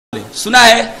سنا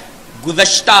ہے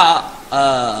گزشتہ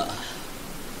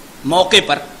موقع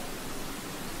پر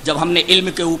جب ہم نے علم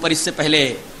کے اوپر اس سے پہلے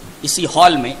اسی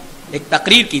ہال میں ایک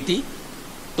تقریر کی تھی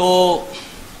تو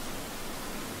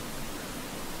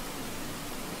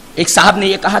ایک صاحب نے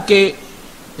یہ کہا کہ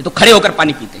یہ تو کھڑے ہو کر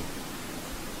پانی پیتے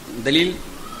ہیں،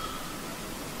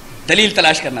 دلیل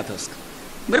تلاش کرنا تھا اس کا۔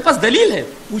 میرے پاس دلیل ہے،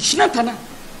 پوچھنا تھا نا،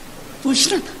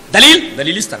 پوچھنا تھا۔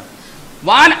 دلیل اس طرح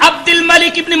وان عبد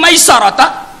الملک ابن میسرۃ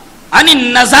عن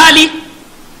النزالی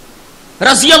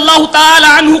رضی اللہ تعالی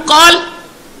عنہ قال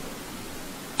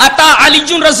اتى علی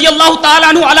رضی اللہ تعالی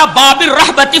عنہ على باب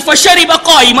الرحبۃ فشرب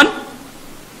قائما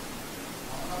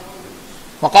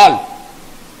فقال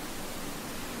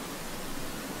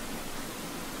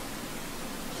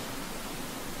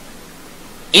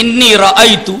انی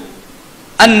رأیت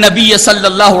النبی صلی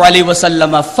اللہ علیہ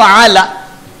وسلم فعل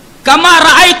کما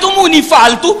رأیتمونی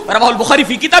فعلت رواہ البخاری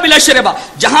فی کتاب الاشربہ۔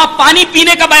 جہاں پانی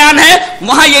پینے کا بیان ہے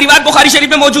وہاں یہ روایت بخاری شریف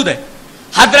میں موجود ہے۔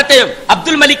 حضرت عبد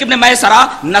الملک ابن میسرہ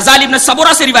نزال ابن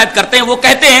سبورہ سے روایت کرتے ہیں، وہ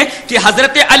کہتے ہیں کہ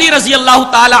حضرت علی رضی اللہ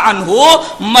تعالی عنہ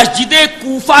مسجد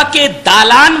کوفہ کے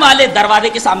دالان والے دروازے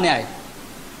کے سامنے آئے۔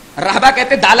 رہبہ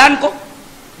کہتے ہیں دالان کو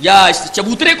یا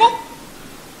چبوترے کو،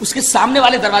 اس کے سامنے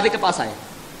والے دروازے کے پاس آئے۔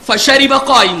 فشرب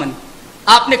قائما،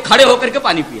 آپ نے کھڑے ہو کر کے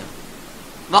پانی پیا۔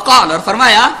 وقال، اور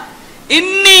فرمایا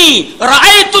انی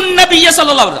رأیت النبی صلی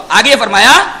اللہ علیہ وسلم، آگے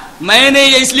فرمایا میں نے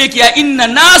یہ اس لیے کیا ان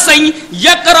ناسا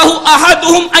یکرہ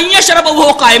احدہم ان یشرب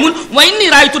وہو قائم وانی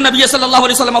رأیت النبی صلی اللہ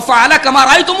علیہ وسلم فعل کما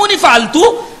رأیتمونی فعلت۔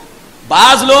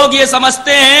 بعض لوگ یہ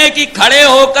سمجھتے ہیں کہ کھڑے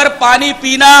ہو کر پانی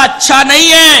پینا اچھا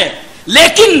نہیں ہے،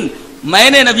 لیکن میں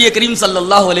نے نبی کریم صلی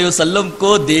اللہ علیہ وسلم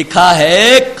کو دیکھا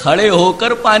ہے کھڑے ہو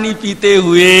کر پانی پیتے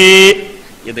ہوئے۔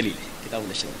 یہ دلیل ہے کتاب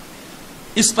الاشربہ۔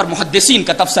 اس پر محدثین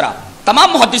کا تفسیرہ، تمام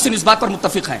محدثین اس بات پر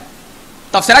متفق ہیں۔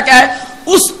 تفسیرہ کیا ہے؟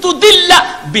 استدل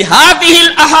بهذه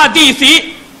الاحاديث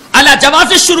على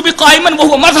جواز الشرب قائما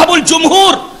وهو مذهب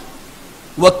الجمهور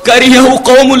وكرهه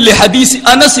قوم لحديث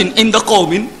انس عند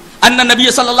قوم ان النبي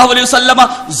صلى الله عليه وسلم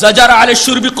زجر على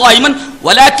الشرب قائما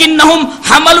ولكنهم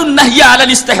حملوا النهي على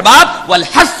الاستحباب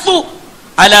والحث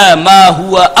على ما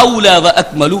هو اولى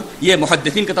واكمل۔ یہ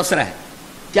محدثین کا تفسیرہ ہے۔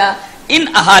 کیا ان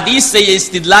احادیث سے یہ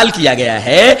استدلال کیا گیا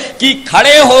ہے کہ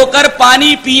کھڑے ہو کر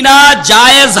پانی پینا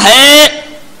جائز ہے،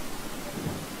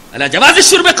 علی جواز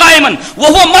الشرب قائما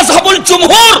وهو مذهب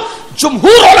الجمهور۔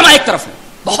 جمہور علماء ایک طرف ہے،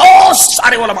 بہت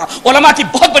سارے علماء کی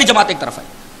بہت بڑی جماعت ایک طرف ہے،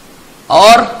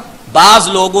 اور بعض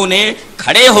لوگوں نے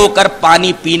کھڑے ہو کر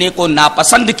پانی پینے کو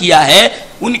ناپسند کیا ہے۔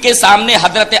 ان کے سامنے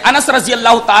حضرت انس رضی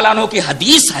اللہ تعالیٰ عنہ کی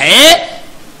حدیث ہے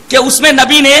کہ اس میں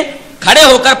نبی نے کھڑے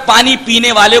ہو کر پانی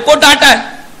پینے والے کو ڈانٹا ہے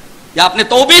یا آپ نے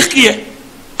توبیخ کی ہے۔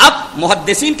 اب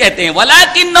محدثین کہتے ہیں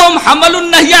وَلَكِنَّهُمْ حَمَلُوا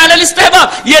النَّهْيَ عَلَى الْإِسْتِحْبَابِ،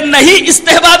 یہ نہیں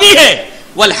استحبابی ہے۔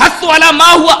 وَالْحَثُّ عَلَى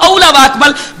مَا هُوَ أَوْلَى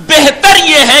وَأَكْمَلُ، بہتر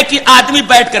یہ ہے کہ آدمی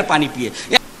بیٹھ کر پانی پیے۔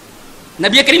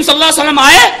 نبی کریم صلی اللہ علیہ وسلم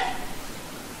آئے،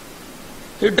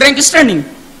 he drank standing،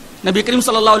 نبی کریم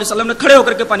صلی اللہ علیہ وسلم نے کھڑے ہو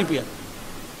کر کے پانی پیا۔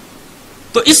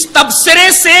 تو اس تبصرے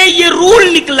سے یہ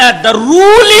رول نکلا، the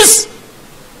rule is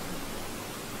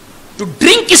to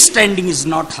drink standing is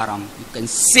not haram. You can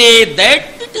say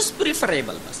that it is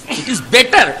preferable, it is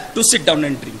better to sit down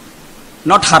and drink,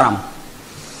 not haram.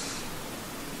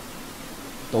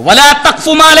 تو ولا تقف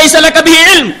ما ليس لك به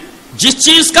علم، جس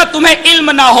چیز کا تمہیں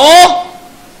علم نہ ہو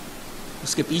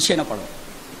اس کے پیچھے نہ پڑو۔